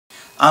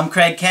I'm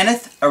Craig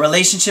Kenneth, a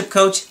relationship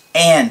coach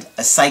and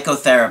a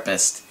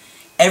psychotherapist.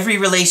 Every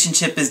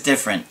relationship is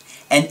different,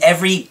 and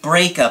every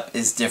breakup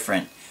is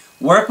different.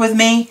 Work with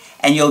me,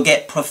 and you'll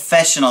get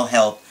professional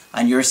help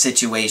on your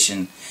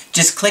situation.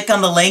 Just click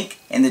on the link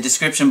in the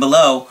description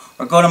below,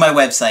 or go to my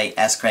website,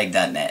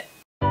 AskCraig.net.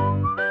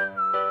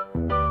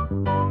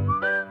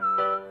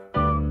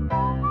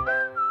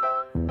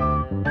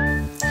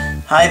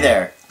 Hi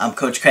there, I'm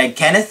Coach Craig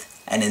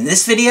Kenneth, and in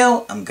this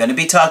video, I'm going to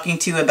be talking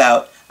to you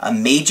about a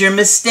major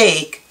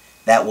mistake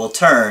that will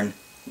turn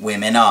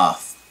women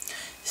off.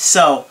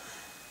 So,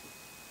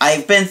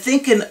 I've been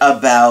thinking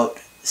about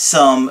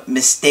some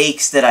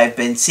mistakes that I've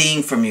been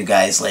seeing from you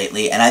guys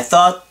lately, and I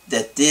thought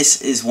that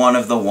this is one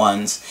of the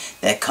ones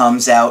that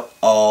comes out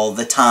all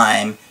the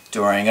time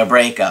during a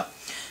breakup.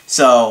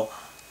 So,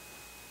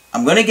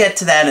 I'm going to get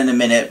to that in a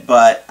minute,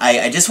 but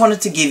I just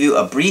wanted to give you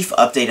a brief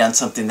update on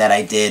something that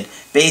I did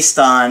based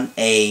on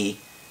a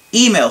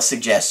email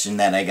suggestion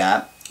that I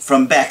got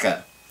from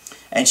Becca.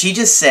 And she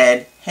just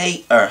said,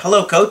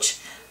 hello coach.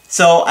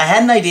 So I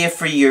had an idea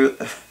for you.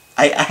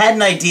 I had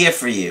an idea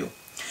for you.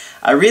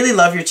 I really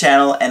love your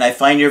channel and I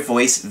find your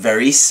voice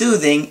very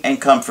soothing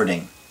and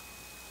comforting.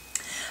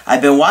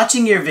 I've been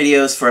watching your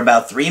videos for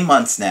about 3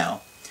 months now.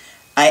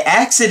 I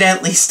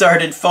accidentally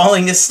started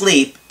falling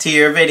asleep to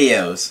your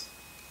videos.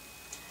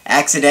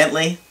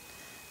 Accidentally?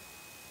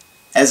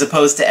 As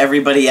opposed to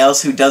everybody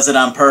else who does it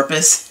on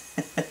purpose?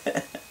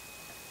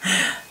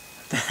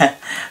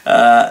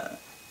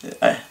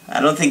 I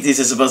don't think these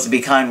are supposed to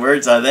be kind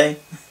words, are they?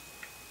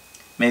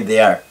 Maybe they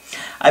are.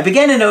 I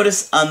began to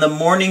notice on the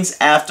mornings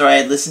after I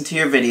had listened to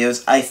your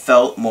videos, I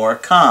felt more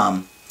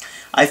calm.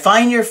 I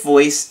find your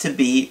voice to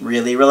be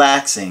really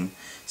relaxing.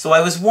 So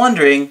I was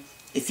wondering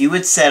if you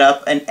would set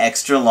up an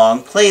extra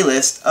long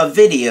playlist of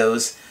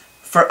videos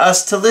for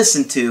us to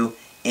listen to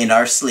in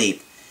our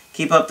sleep.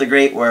 Keep up the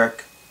great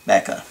work,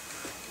 Becca.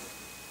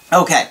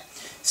 Okay,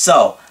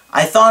 so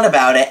I thought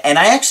about it, and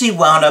I actually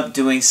wound up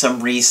doing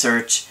some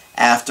research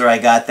after I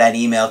got that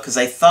email, because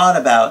I thought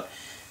about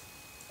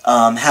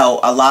how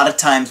a lot of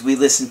times we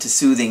listen to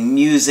soothing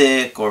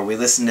music or we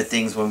listen to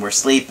things when we're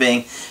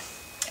sleeping,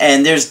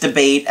 and there's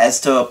debate as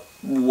to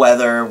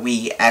whether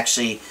we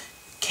actually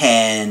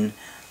can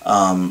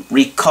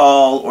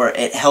recall or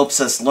it helps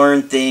us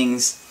learn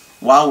things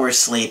while we're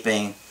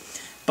sleeping.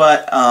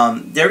 But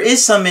there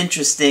is some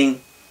interesting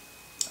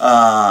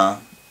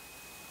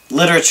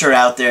literature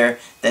out there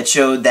that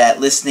showed that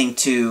listening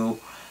to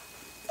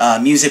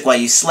music while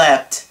you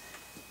slept,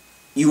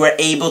 you were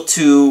able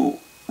to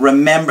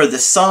remember the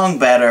song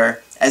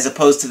better as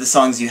opposed to the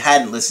songs you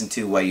hadn't listened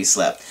to while you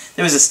slept.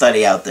 There was a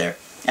study out there.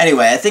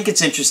 Anyway, I think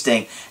it's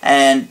interesting,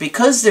 and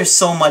because there's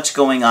so much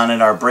going on in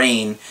our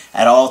brain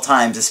at all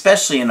times,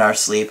 especially in our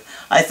sleep,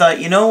 I thought,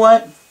 you know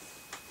what?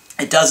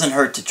 It doesn't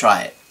hurt to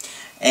try it.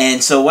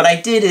 And so what I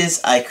did is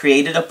I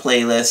created a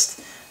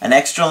playlist, an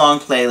extra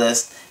long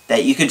playlist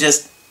that you could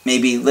just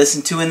maybe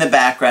listen to in the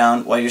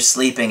background while you're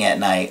sleeping at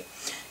night.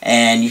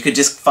 And you could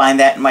just find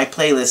that in my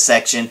playlist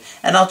section,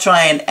 and I'll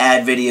try and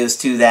add videos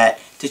to that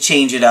to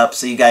change it up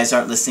so you guys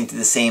aren't listening to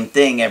the same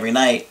thing every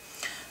night.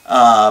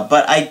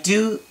 But I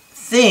do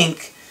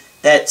think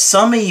that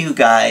some of you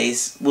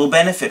guys will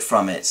benefit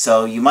from it,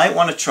 so you might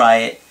want to try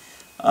it.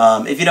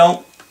 If you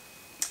don't,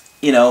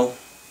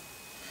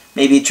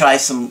 maybe try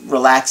some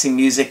relaxing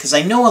music, because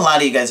I know a lot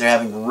of you guys are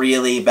having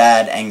really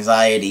bad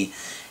anxiety.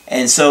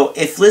 And so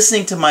if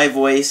listening to my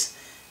voice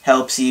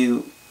helps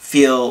you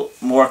feel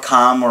more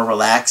calm or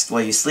relaxed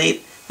while you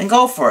sleep, then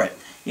go for it.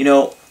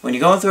 When you're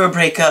going through a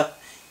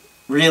breakup,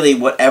 really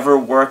whatever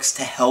works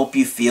to help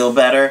you feel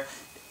better,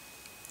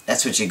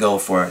 that's what you go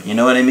for. You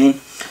know what I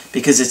mean?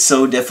 Because it's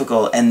so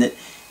difficult, and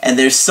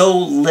there's so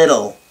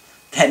little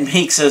that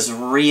makes us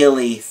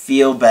really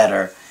feel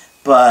better.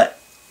 But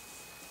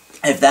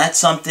if that's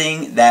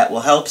something that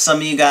will help some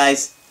of you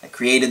guys, I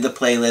created the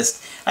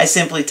playlist. I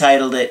simply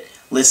titled it,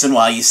 Listen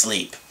While You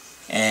Sleep.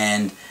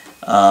 And,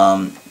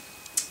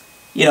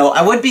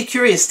 I would be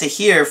curious to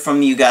hear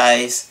from you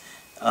guys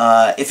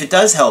if it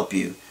does help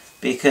you,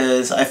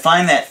 because I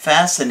find that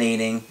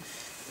fascinating,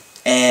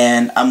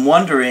 and I'm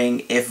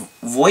wondering if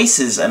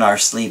voices in our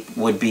sleep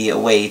would be a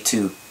way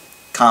to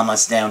calm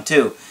us down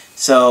too.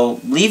 So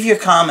leave your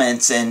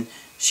comments and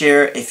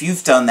share if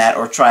you've done that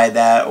or tried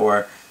that,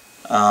 or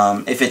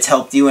if it's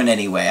helped you in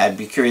any way. I'd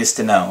be curious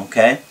to know,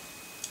 okay?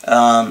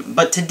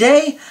 But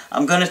today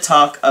I'm going to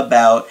talk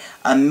about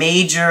a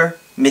major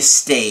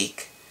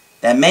mistake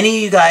that many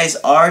of you guys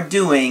are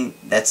doing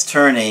that's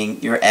turning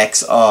your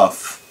ex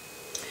off.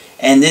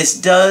 And this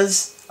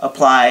does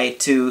apply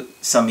to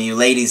some of you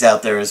ladies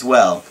out there as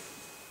well.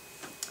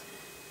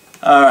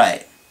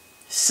 Alright,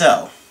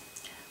 so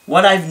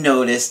what I've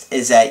noticed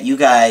is that you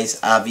guys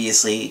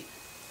obviously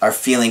are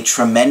feeling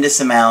tremendous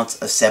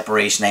amounts of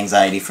separation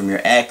anxiety from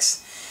your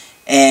ex,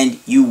 and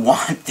you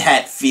want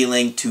that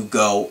feeling to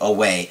go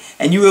away.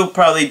 And you will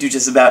probably do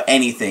just about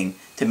anything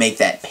to make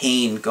that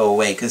pain go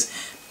away, because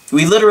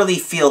we literally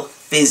feel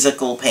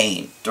physical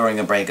pain during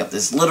a breakup.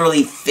 There's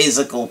literally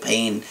physical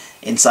pain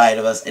inside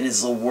of us, and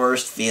it's the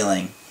worst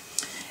feeling.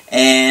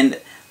 And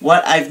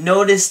what I've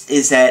noticed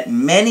is that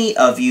many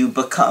of you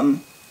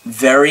become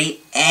very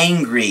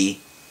angry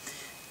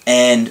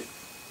and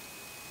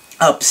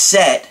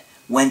upset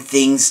when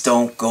things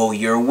don't go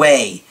your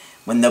way,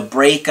 when the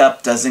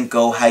breakup doesn't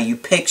go how you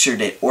pictured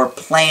it or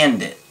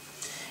planned it.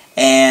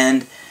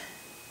 And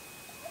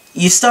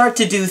you start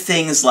to do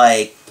things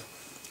like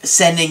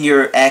sending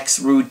your ex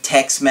rude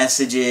text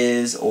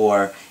messages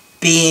or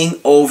being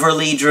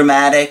overly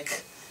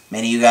dramatic.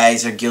 Many of you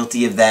guys are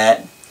guilty of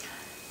that.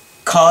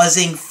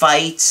 Causing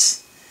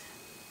fights,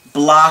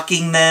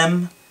 blocking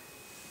them,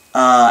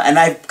 and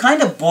I've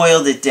kind of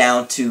boiled it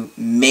down to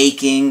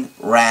making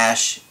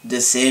rash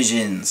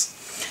decisions.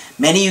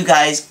 Many of you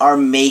guys are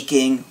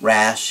making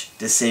rash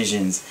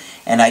decisions,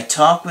 and I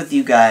talk with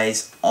you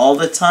guys all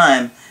the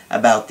time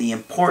about the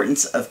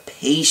importance of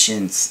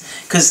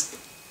patience, because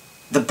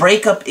the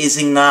breakup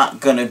is not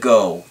going to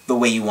go the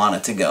way you want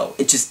it to go.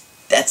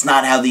 That's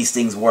not how these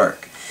things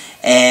work,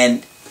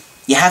 and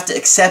you have to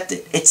accept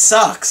it. It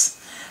sucks.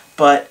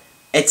 But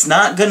it's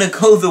not going to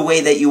go the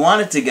way that you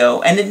want it to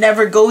go, and it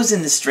never goes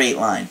in the straight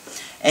line.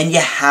 And you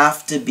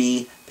have to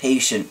be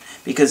patient,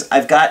 because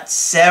I've got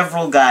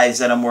several guys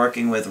that I'm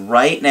working with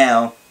right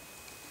now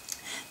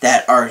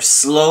that are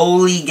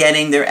slowly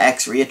getting their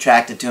ex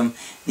reattracted to them.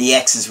 The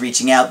ex is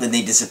reaching out, then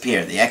they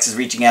disappear. The ex is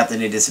reaching out, then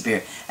they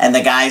disappear. And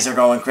the guys are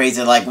going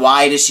crazy, like,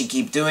 why does she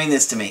keep doing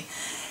this to me?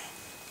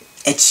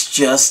 It's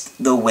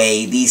just the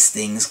way these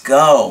things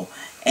go.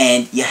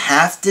 And you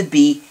have to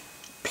be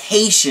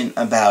patient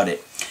about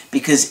it,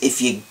 because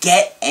if you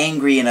get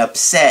angry and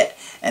upset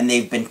and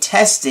they've been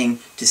testing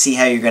to see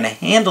how you're going to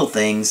handle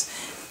things,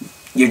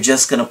 you're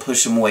just going to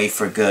push them away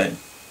for good,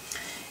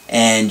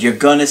 and you're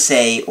going to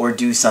say or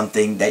do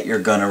something that you're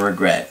going to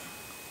regret.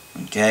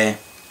 Okay,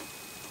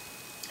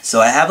 so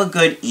I have a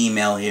good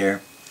email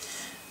here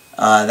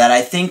that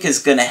I think is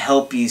going to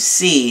help you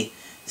see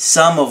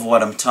some of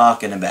what I'm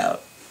talking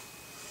about.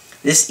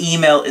 This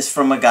email is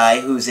from a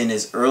guy who's in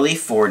his early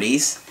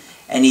 40s,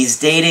 and he's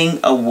dating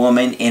a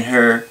woman in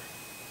her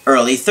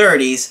early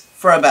 30s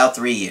for about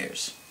 3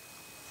 years.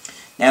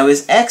 Now,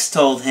 his ex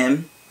told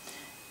him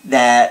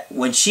that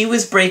when she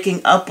was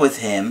breaking up with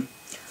him,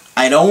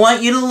 I don't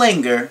want you to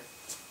linger.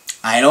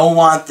 I don't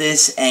want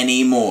this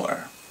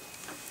anymore.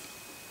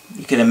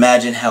 You can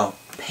imagine how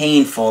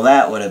painful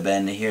that would have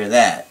been to hear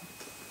that.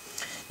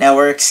 Now,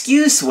 her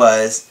excuse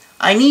was,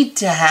 I need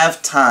to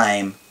have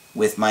time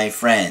with my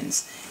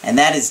friends. And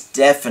that is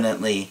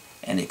definitely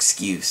an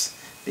excuse,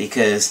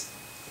 because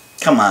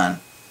come on,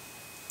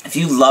 if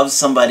you love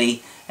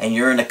somebody and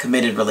you're in a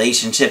committed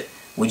relationship,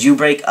 would you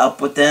break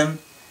up with them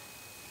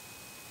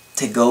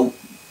to go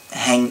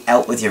hang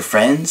out with your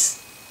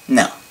friends?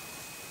 No.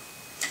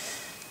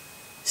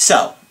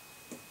 So,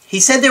 he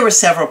said there were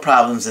several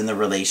problems in the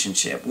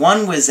relationship.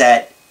 One was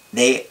that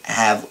they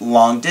have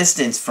long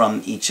distance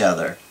from each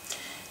other.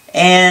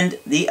 And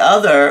the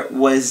other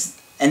was,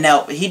 and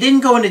now he didn't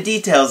go into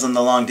details on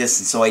the long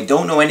distance, so I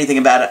don't know anything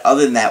about it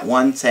other than that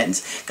one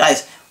sentence.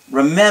 Guys,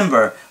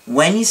 remember,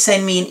 when you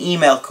send me an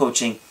email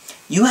coaching,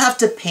 you have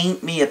to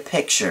paint me a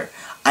picture.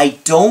 I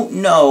don't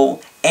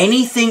know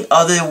anything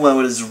other than what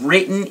was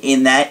written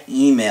in that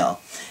email.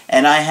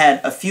 And I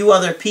had a few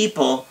other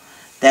people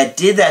that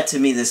did that to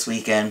me this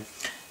weekend.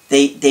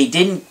 They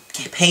didn't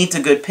paint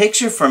a good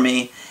picture for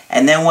me,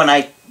 and then when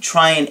I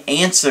try and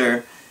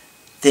answer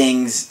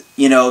things,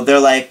 you know, they're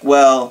like,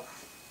 well,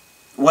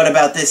 what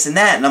about this and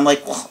that? And I'm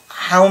like, well,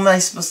 how am I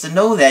supposed to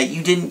know that?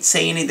 You didn't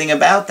say anything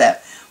about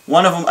that.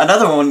 One of them,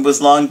 another one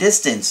was long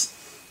distance,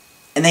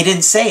 and they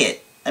didn't say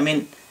it. I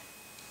mean,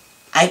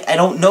 I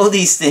don't know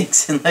these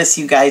things unless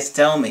you guys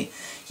tell me.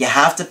 You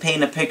have to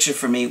paint a picture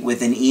for me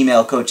with an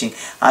email coaching.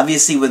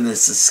 Obviously, when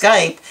this is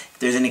Skype, if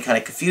there's any kind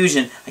of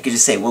confusion, I could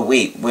just say, well,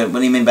 wait, what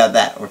do you mean about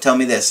that? Or tell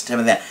me this, tell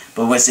me that.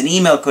 But when it's an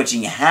email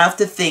coaching, you have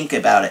to think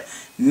about it.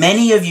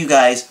 Many of you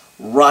guys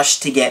rush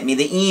to get me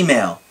the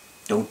email.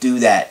 Don't do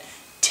that.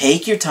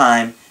 Take your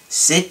time,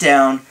 sit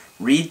down,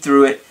 read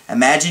through it.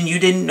 Imagine you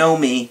didn't know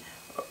me,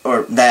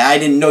 or that I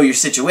didn't know your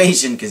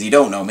situation, because you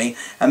don't know me.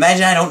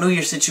 Imagine I don't know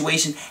your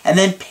situation, and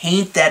then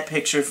paint that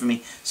picture for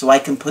me so I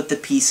can put the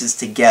pieces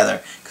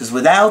together. Because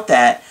without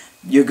that,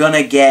 you're going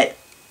to get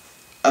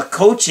a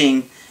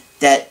coaching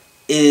that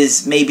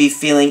is maybe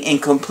feeling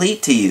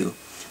incomplete to you.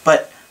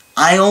 But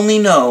I only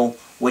know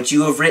what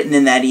you have written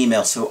in that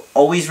email, so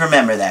always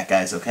remember that,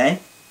 guys, okay?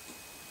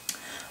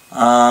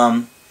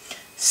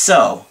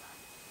 So,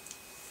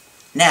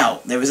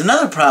 now, there was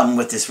another problem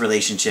with this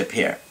relationship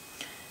here.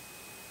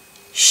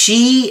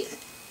 She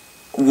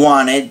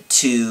wanted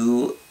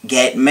to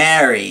get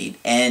married,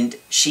 and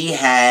she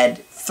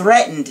had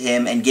threatened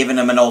him and given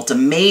him an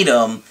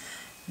ultimatum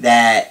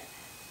that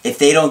if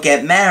they don't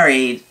get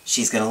married,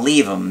 she's going to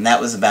leave him. And that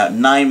was about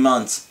 9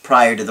 months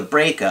prior to the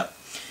breakup.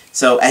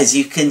 So, as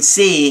you can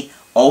see,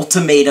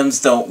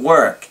 ultimatums don't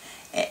work,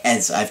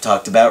 as I've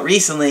talked about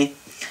recently.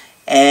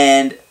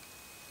 And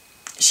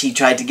she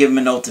tried to give him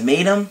an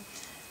ultimatum,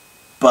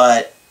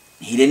 but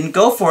he didn't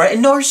go for it,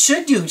 and nor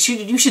should you.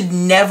 You should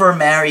never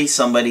marry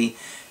somebody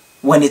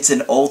when it's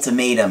an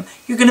ultimatum.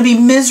 You're going to be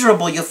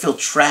miserable. You'll feel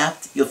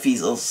trapped. You'll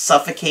feel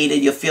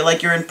suffocated. You'll feel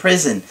like you're in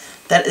prison.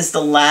 That is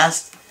the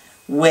last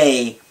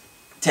way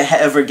to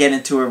ever get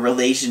into a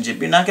relationship.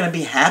 You're not going to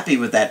be happy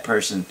with that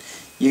person.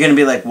 You're going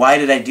to be like, why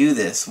did I do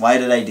this? Why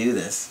did I do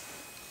this?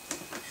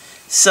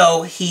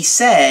 So he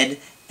said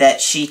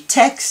that she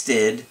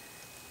texted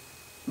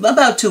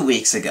about 2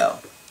 weeks ago.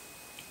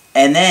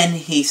 And then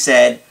he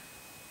said,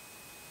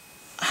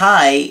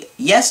 hi,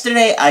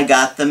 yesterday I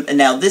got them.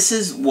 Now this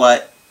is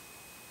what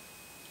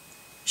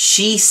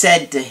she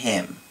said to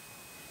him.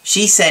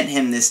 She sent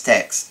him this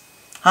text.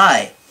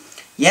 Hi,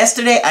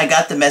 yesterday I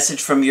got the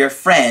message from your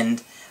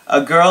friend,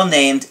 a girl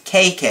named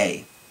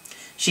KK.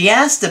 She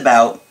asked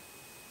about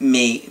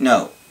me.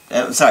 No,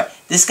 I'm sorry.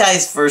 This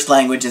guy's first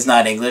language is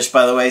not English,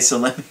 by the way, so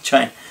let me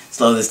try and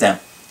slow this down.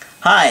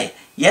 Hi,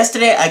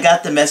 yesterday I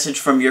got the message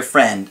from your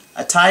friend,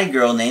 a Thai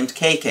girl named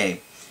KK.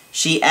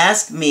 She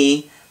asked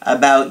me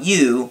about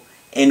you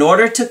in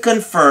order to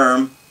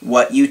confirm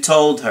what you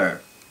told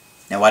her.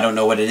 Now, I don't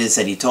know what it is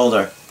that he told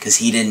her, because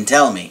he didn't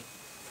tell me.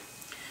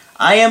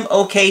 I am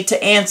okay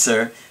to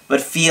answer,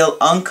 but feel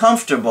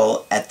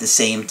uncomfortable at the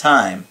same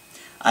time.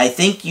 I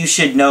think you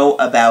should know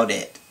about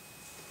it.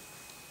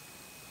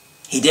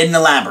 He didn't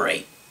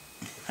elaborate.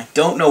 I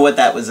don't know what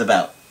that was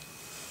about.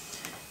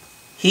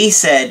 He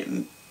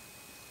said,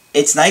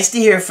 it's nice to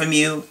hear from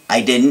you.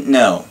 I didn't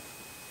know.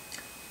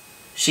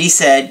 She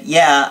said,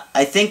 yeah,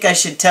 I think I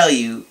should tell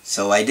you,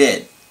 so I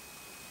did.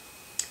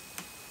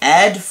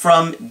 Add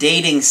from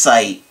dating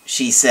site,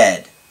 she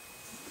said.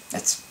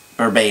 That's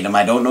verbatim.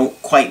 I don't know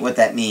quite what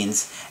that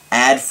means.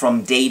 Add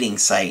from dating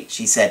site,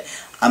 she said.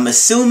 I'm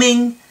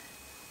assuming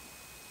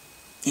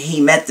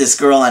he met this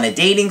girl on a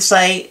dating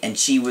site and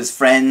she was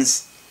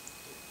friends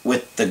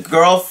with the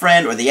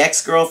girlfriend or the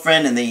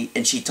ex-girlfriend,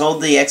 and she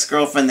told the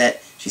ex-girlfriend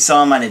that she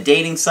saw him on a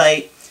dating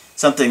site,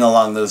 something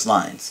along those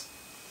lines.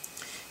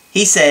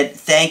 He said,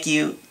 thank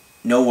you,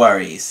 no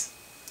worries.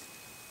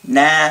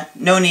 Nah,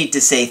 no need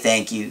to say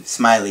thank you,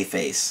 smiley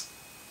face.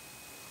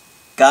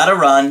 Gotta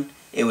run,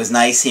 it was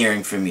nice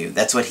hearing from you.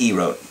 That's what he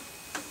wrote.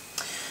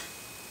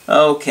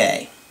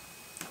 Okay.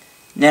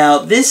 Now,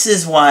 this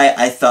is why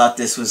I thought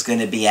this was going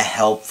to be a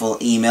helpful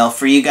email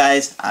for you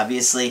guys.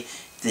 Obviously,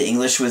 the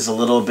English was a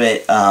little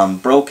bit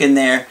broken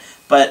there,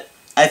 but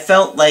I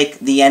felt like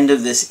the end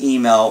of this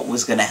email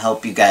was going to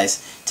help you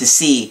guys to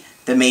see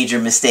the major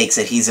mistakes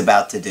that he's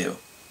about to do.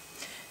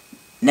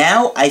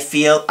 Now I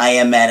feel I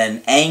am at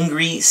an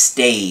angry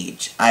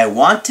stage. I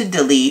want to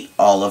delete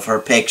all of her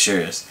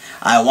pictures.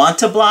 I want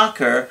to block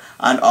her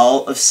on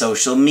all of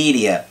social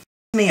media.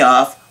 Me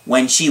off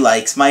when she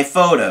likes my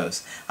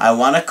photos. I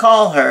want to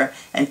call her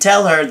and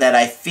tell her that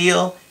I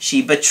feel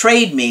she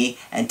betrayed me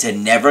and to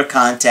never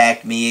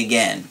contact me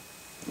again.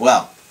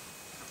 Well,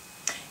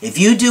 if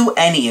you do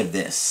any of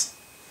this,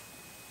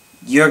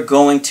 you're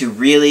going to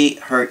really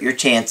hurt your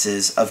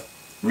chances of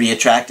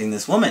re-attracting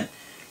this woman.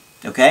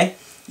 Okay?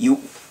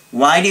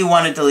 Why do you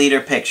want to delete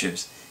her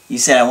pictures? You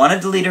said, I want to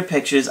delete her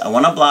pictures, I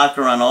want to block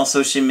her on all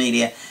social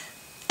media,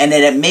 and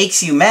then it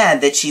makes you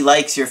mad that she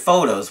likes your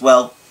photos.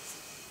 Well,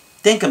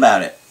 think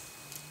about it.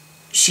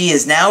 She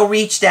has now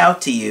reached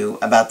out to you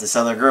about this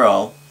other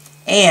girl,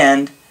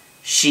 and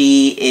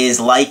she is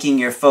liking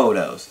your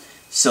photos.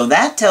 So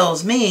that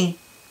tells me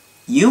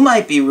you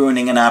might be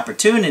ruining an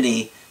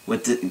opportunity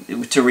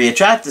to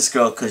re-attract this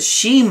girl, because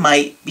she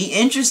might be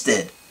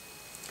interested.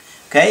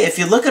 Okay, if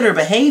you look at her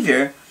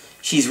behavior,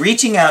 she's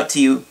reaching out to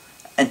you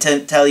and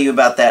to tell you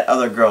about that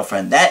other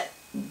girlfriend. That,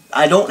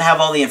 I don't have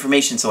all the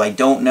information, so I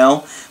don't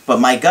know, but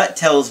my gut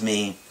tells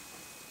me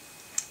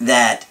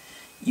that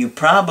you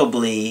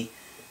probably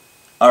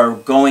are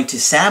going to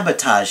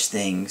sabotage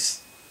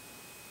things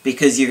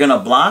because you're going to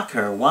block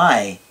her.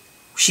 Why?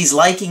 She's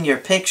liking your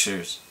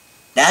pictures.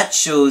 That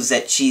shows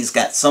that she's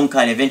got some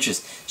kind of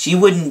interest. She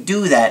wouldn't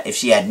do that if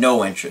she had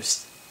no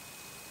interest.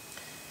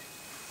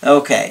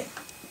 Okay.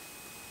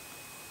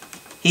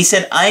 He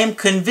said, I am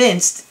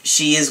convinced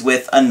she is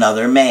with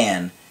another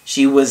man.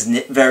 She was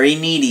very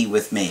needy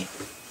with me.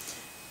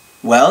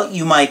 Well,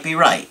 you might be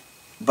right.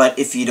 But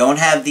if you don't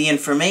have the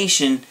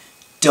information,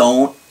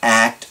 don't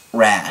act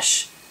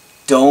rash.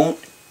 Don't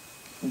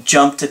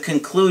jump to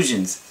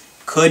conclusions.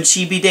 Could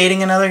she be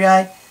dating another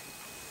guy?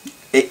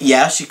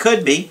 Yeah, she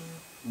could be.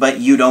 But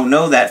you don't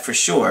know that for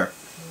sure.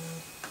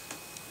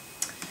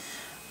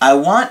 I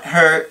want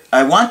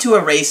to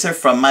erase her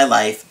from my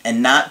life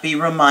and not be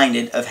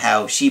reminded of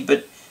how she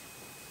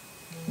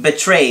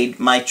betrayed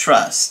my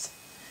trust.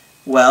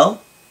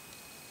 Well,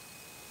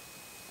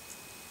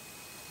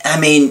 I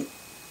mean,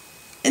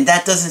 and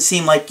that doesn't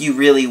seem like you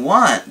really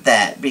want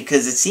that,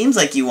 because it seems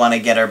like you want to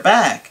get her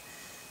back.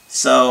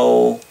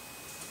 So,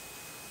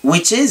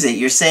 which is it?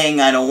 You're saying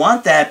I don't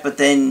want that, but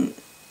then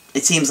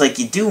it seems like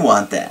you do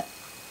want that.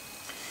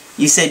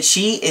 You said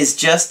she is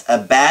just a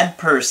bad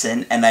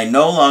person and I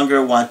no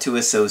longer want to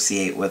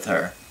associate with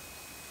her.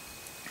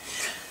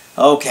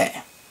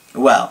 Okay,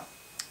 well,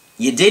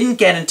 you didn't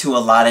get into a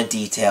lot of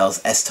details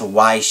as to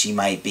why she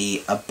might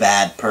be a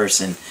bad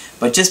person,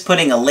 but just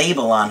putting a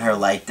label on her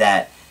like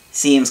that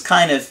seems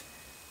kind of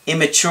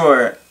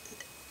immature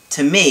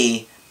to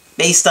me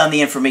based on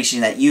the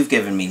information that you've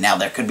given me. Now,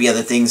 there could be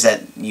other things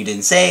that you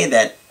didn't say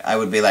that I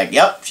would be like,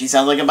 yep, she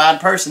sounds like a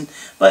bad person.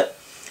 But,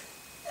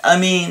 I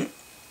mean,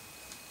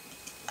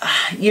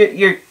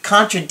 you're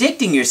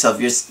contradicting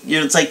yourself.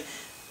 It's like,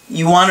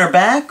 you want her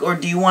back, or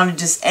do you want to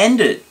just end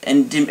it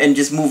and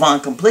just move on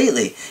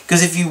completely?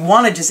 Because if you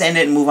want to just end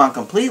it and move on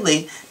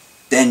completely,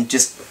 then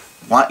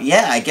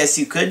yeah, I guess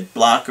you could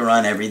block her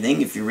on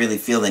everything if you really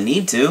feel the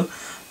need to.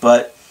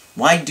 But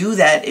why do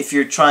that if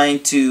you're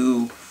trying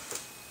to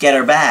get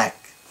her back?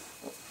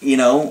 You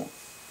know?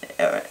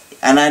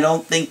 And I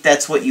don't think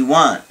that's what you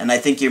want. And I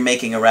think you're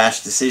making a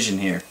rash decision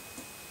here.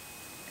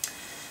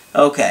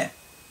 Okay.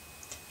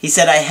 He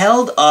said, I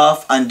held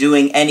off on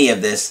doing any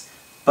of this,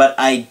 but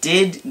I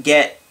did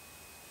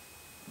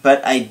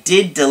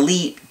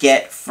delete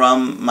get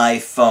from my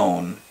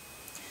phone.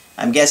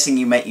 I'm guessing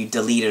you meant you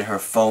deleted her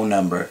phone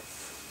number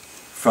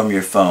from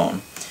your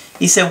phone.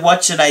 He said,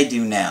 what should I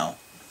do now?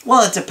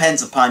 Well, it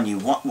depends upon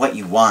what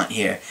you want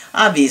here.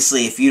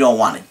 Obviously, if you don't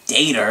want to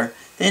date her,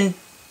 then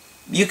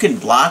you can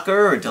block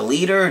her or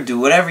delete her or do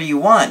whatever you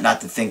want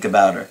not to think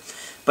about her.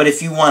 But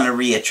if you want to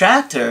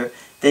re-attract her,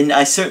 then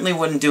I certainly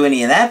wouldn't do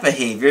any of that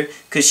behavior,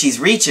 because she's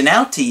reaching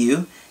out to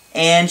you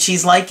and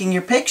she's liking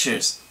your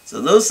pictures.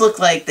 So those look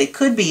like they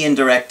could be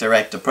indirect,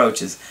 direct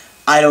approaches.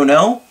 I don't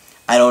know.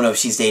 I don't know if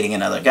she's dating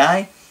another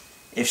guy.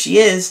 If she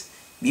is,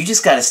 you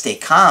just got to stay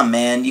calm,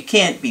 man. You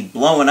can't be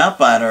blowing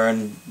up on her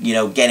and, you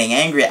know, getting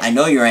angry. I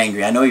know you're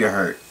angry. I know you're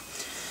hurt.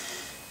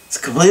 It's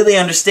completely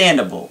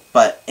understandable.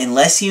 But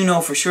unless you know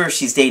for sure if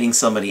she's dating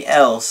somebody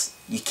else,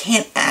 you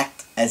can't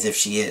act as if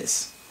she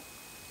is.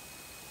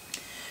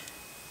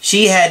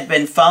 She had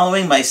been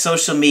following my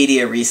social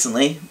media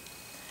recently.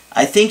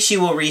 I think she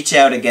will reach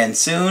out again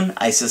soon.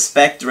 I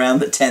suspect around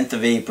the 10th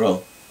of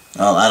April.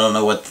 Well, I don't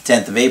know what the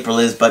 10th of April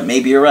is, but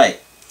maybe you're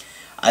right.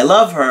 I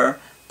love her,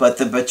 but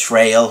the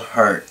betrayal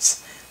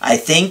hurts. I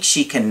think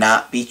she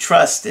cannot be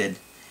trusted,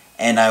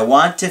 and I don't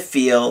want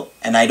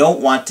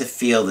to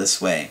feel this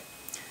way.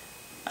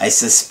 I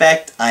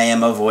suspect I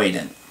am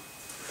avoidant.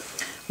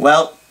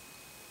 Well,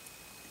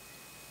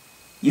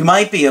 you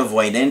might be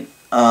avoidant.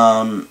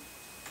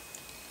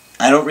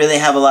 I don't really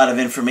have a lot of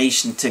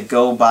information to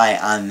go by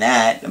on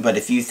that, but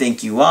if you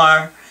think you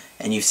are,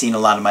 and you've seen a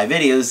lot of my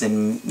videos,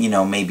 then, you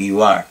know, maybe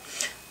you are.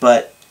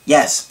 But,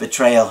 yes,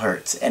 betrayal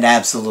hurts. It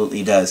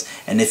absolutely does.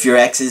 And if your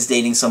ex is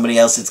dating somebody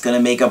else, it's going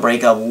to make a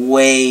breakup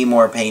way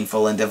more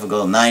painful and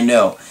difficult. And I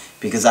know,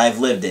 because I've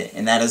lived it,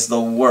 and that is the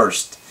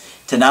worst.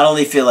 To not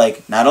only feel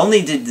like, not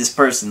only did this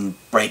person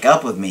break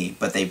up with me,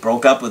 but they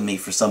broke up with me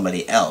for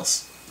somebody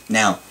else.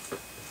 Now,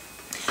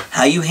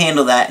 how you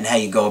handle that and how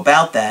you go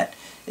about that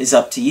is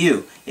up to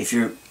you. If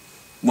you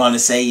want to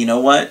say, you know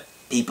what,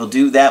 people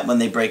do that when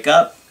they break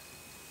up,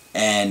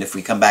 and if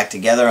we come back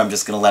together, I'm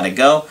just going to let it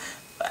go.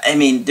 I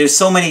mean, there's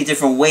so many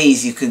different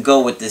ways you could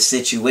go with this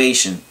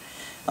situation.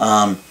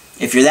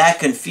 If you're that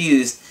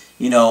confused,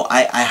 you know,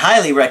 I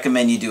highly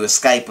recommend you do a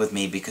Skype with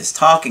me, because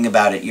talking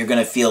about it, you're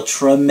going to feel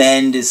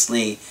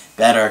tremendously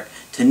better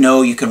to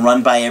know you can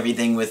run by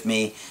everything with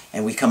me,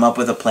 and we come up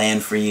with a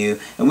plan for you,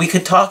 and we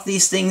could talk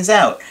these things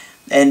out.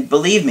 And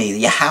believe me,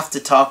 you have to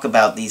talk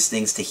about these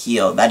things to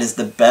heal. That is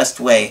the best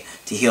way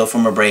to heal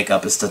from a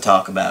breakup, is to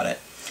talk about it.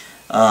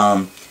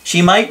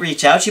 She might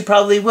reach out. She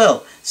probably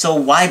will. So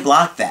why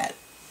block that?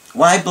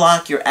 Why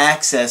block your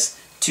access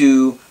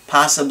to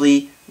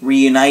possibly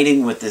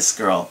reuniting with this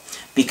girl?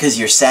 Because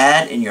you're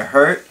sad and you're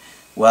hurt?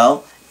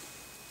 Well,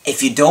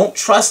 if you don't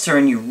trust her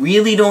and you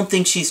really don't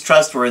think she's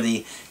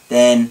trustworthy,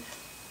 then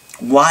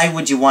why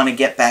would you want to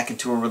get back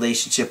into a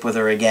relationship with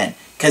her again?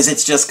 Because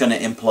it's just going to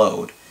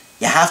implode.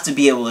 You have to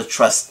be able to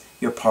trust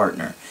your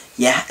partner.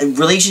 Yeah,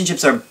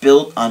 relationships are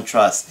built on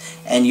trust,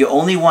 and you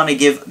only want to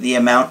give the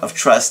amount of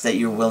trust that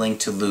you're willing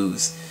to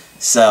lose.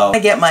 So, to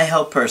get my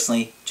help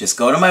personally, just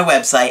go to my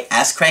website,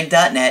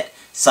 AskCraig.net,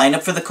 sign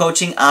up for the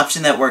coaching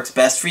option that works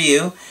best for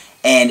you,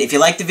 and if you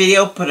like the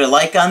video, put a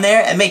like on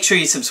there, and make sure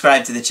you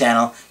subscribe to the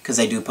channel, because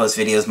I do post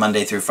videos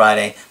Monday through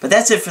Friday. But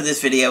that's it for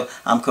this video.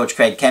 I'm Coach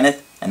Craig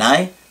Kenneth, and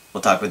I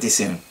will talk with you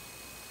soon.